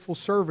ungrateful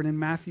servant in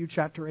Matthew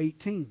chapter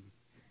 18.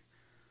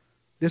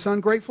 This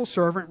ungrateful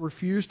servant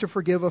refused to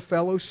forgive a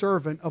fellow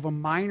servant of a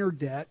minor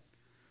debt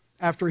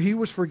after he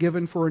was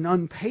forgiven for an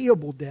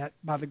unpayable debt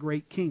by the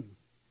great king.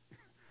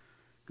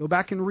 Go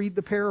back and read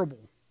the parable.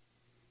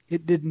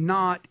 It did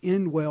not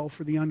end well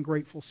for the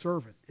ungrateful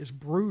servant. It's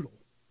brutal.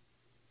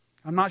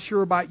 I'm not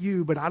sure about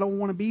you, but I don't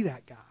want to be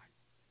that guy.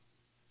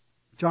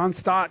 John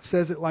Stott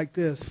says it like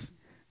this: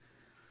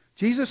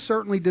 Jesus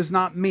certainly does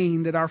not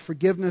mean that our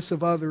forgiveness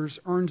of others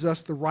earns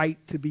us the right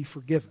to be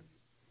forgiven.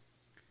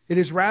 It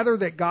is rather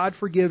that God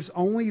forgives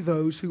only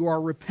those who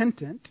are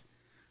repentant,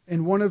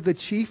 and one of the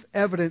chief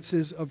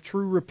evidences of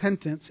true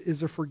repentance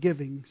is a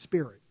forgiving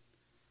spirit.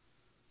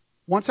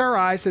 Once our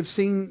eyes have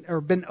seen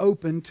or been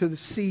opened to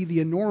see the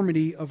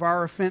enormity of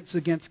our offense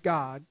against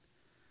God,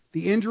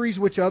 the injuries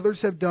which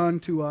others have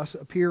done to us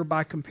appear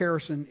by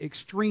comparison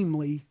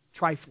extremely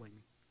trifling.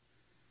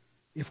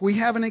 If we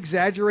have an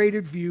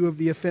exaggerated view of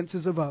the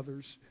offenses of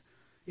others,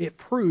 it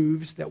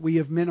proves that we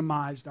have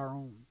minimized our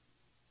own.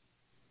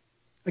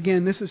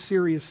 Again, this is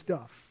serious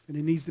stuff, and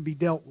it needs to be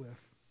dealt with.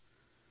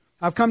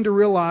 I've come to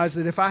realize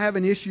that if I have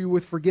an issue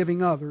with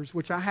forgiving others,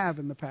 which I have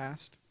in the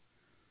past,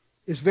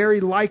 it's very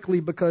likely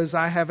because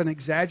I have an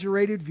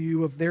exaggerated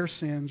view of their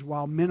sins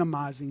while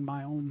minimizing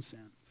my own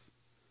sins.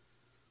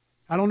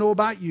 I don't know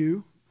about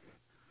you,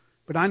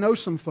 but I know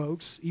some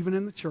folks, even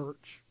in the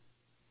church,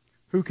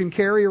 who can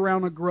carry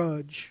around a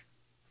grudge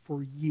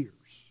for years.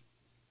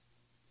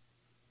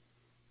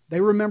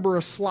 They remember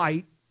a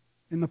slight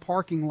in the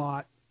parking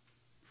lot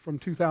from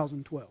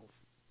 2012.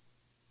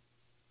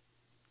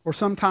 Or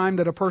some time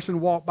that a person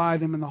walked by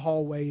them in the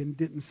hallway and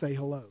didn't say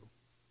hello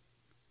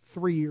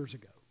 3 years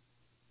ago.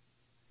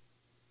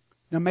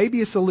 Now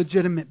maybe it's a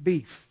legitimate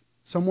beef.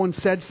 Someone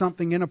said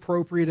something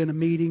inappropriate in a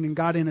meeting and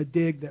got in a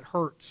dig that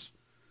hurts,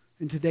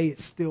 and today it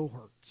still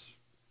hurts.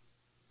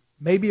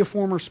 Maybe a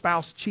former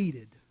spouse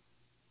cheated.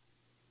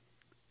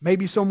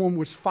 Maybe someone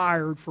was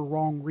fired for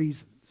wrong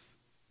reasons.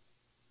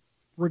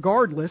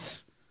 Regardless,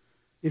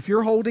 if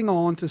you're holding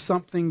on to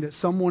something that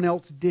someone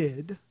else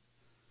did,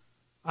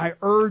 I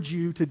urge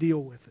you to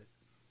deal with it.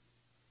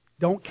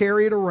 Don't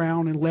carry it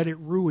around and let it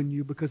ruin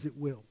you, because it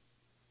will.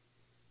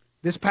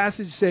 This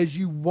passage says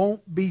you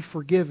won't be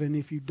forgiven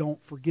if you don't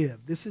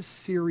forgive. This is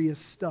serious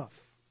stuff.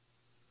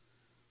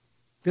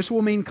 This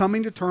will mean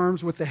coming to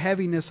terms with the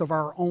heaviness of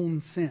our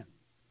own sin.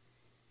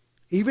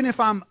 Even if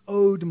I'm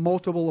owed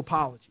multiple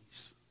apologies,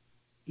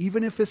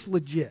 even if it's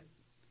legit,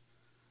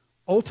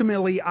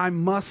 ultimately I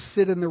must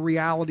sit in the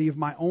reality of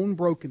my own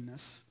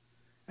brokenness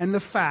and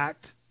the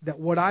fact that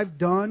what I've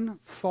done,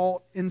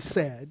 thought, and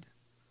said,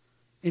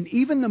 and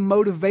even the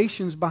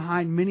motivations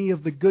behind many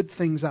of the good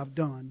things I've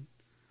done,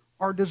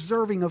 are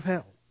deserving of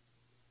hell.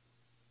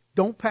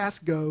 Don't pass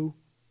go.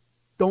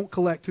 Don't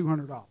collect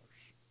 $200.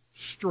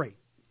 Straight.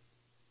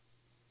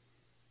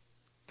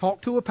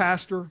 Talk to a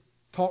pastor.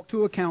 Talk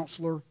to a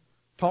counselor.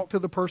 Talk to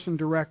the person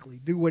directly.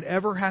 Do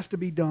whatever has to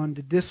be done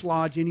to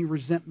dislodge any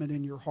resentment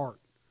in your heart.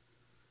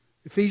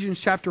 Ephesians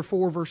chapter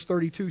 4, verse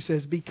 32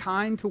 says, "Be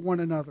kind to one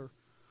another,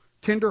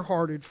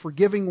 tender-hearted,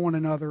 forgiving one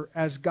another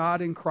as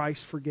God in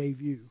Christ forgave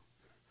you."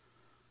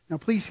 Now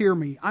please hear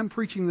me. I'm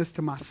preaching this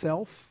to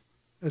myself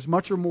as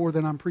much or more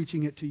than I'm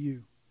preaching it to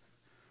you.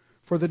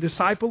 For the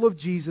disciple of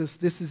Jesus,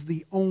 this is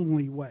the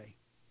only way.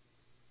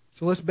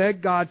 So let's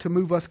beg God to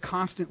move us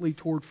constantly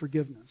toward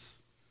forgiveness.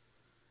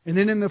 And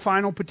then in the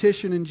final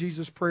petition in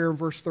Jesus' prayer,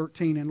 verse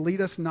 13, "And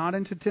lead us not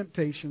into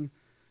temptation,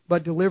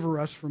 but deliver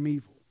us from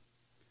evil."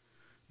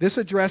 This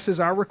addresses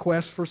our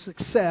request for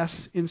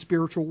success in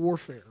spiritual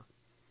warfare.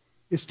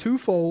 It's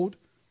twofold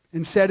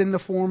and said in the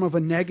form of a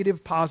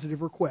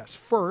negative-positive request.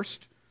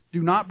 First,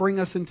 do not bring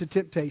us into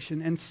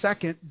temptation. And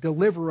second,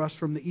 deliver us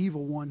from the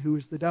evil one who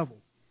is the devil.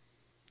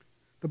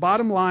 The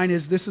bottom line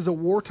is this is a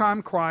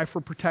wartime cry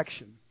for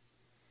protection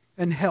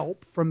and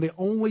help from the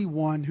only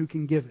one who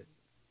can give it.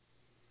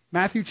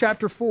 Matthew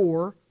chapter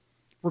 4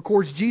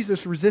 records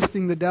Jesus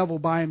resisting the devil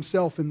by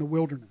himself in the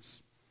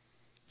wilderness.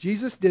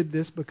 Jesus did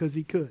this because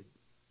he could.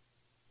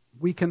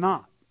 We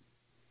cannot.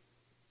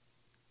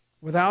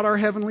 Without our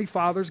Heavenly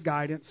Father's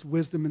guidance,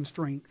 wisdom, and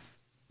strength,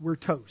 we're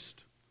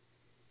toast.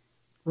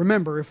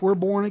 Remember, if we're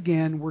born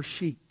again, we're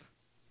sheep,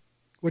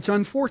 which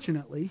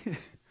unfortunately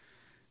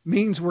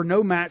means we're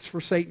no match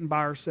for Satan by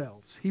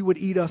ourselves. He would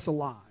eat us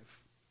alive,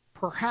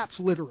 perhaps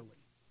literally.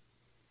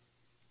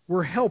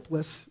 We're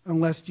helpless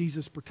unless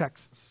Jesus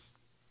protects us.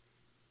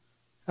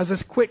 As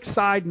a quick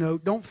side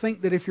note, don't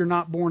think that if you're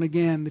not born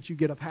again that you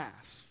get a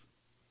pass.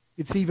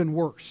 It's even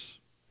worse.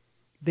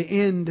 The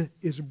end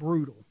is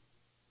brutal.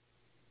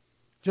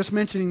 Just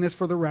mentioning this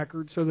for the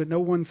record so that no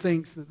one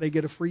thinks that they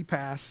get a free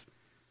pass.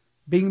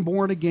 Being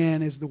born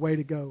again is the way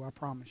to go, I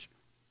promise you.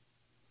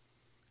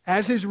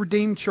 As His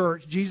redeemed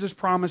church, Jesus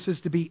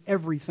promises to be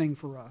everything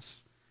for us,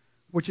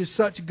 which is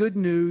such good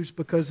news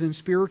because in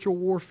spiritual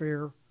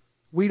warfare,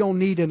 we don't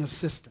need an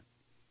assistant.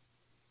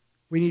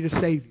 We need a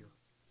Savior.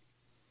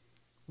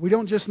 We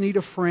don't just need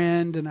a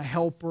friend and a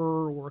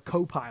helper or a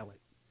co-pilot.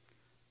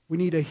 We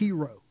need a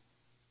hero.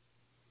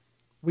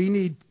 We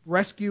need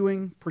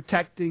rescuing,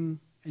 protecting,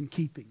 and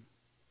keeping.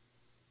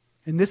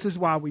 And this is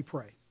why we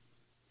pray.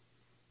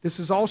 This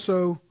is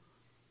also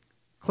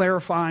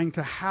clarifying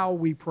to how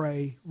we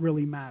pray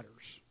really matters.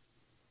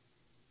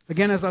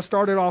 Again, as I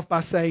started off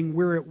by saying,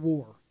 we're at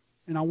war.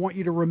 And I want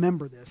you to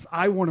remember this.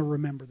 I want to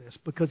remember this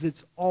because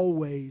it's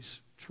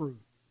always true.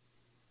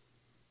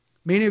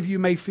 Many of you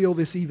may feel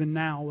this even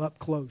now up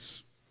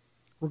close.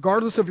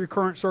 Regardless of your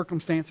current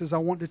circumstances, I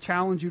want to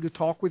challenge you to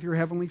talk with your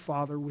Heavenly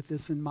Father with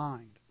this in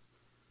mind.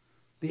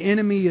 The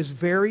enemy is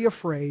very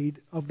afraid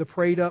of the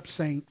prayed-up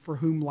saint for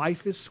whom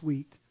life is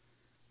sweet,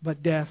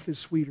 but death is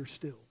sweeter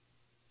still.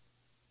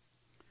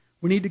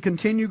 We need to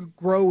continue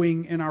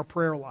growing in our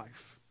prayer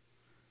life.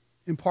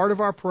 And part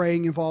of our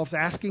praying involves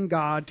asking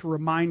God to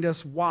remind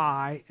us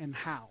why and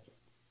how,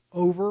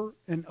 over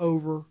and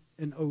over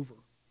and over.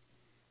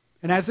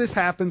 And as this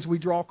happens, we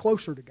draw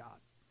closer to God.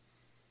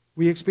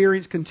 We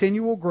experience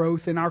continual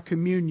growth in our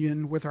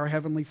communion with our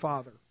Heavenly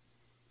Father.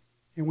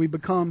 And we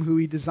become who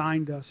He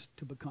designed us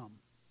to become.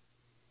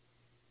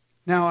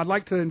 Now, I'd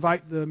like to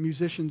invite the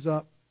musicians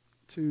up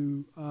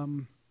to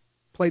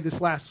play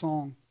this last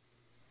song.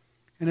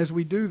 And as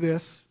we do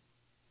this,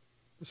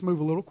 let's move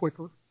a little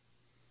quicker.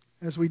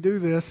 As we do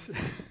this,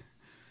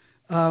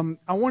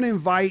 I want to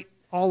invite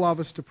all of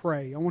us to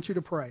pray. I want you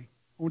to pray.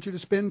 I want you to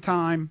spend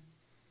time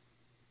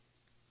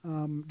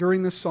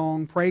during this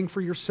song praying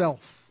for yourself.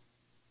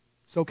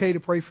 It's okay to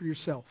pray for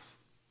yourself.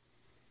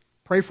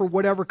 Pray for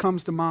whatever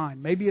comes to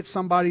mind. Maybe it's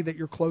somebody that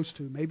you're close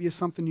to. Maybe it's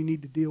something you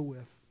need to deal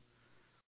with.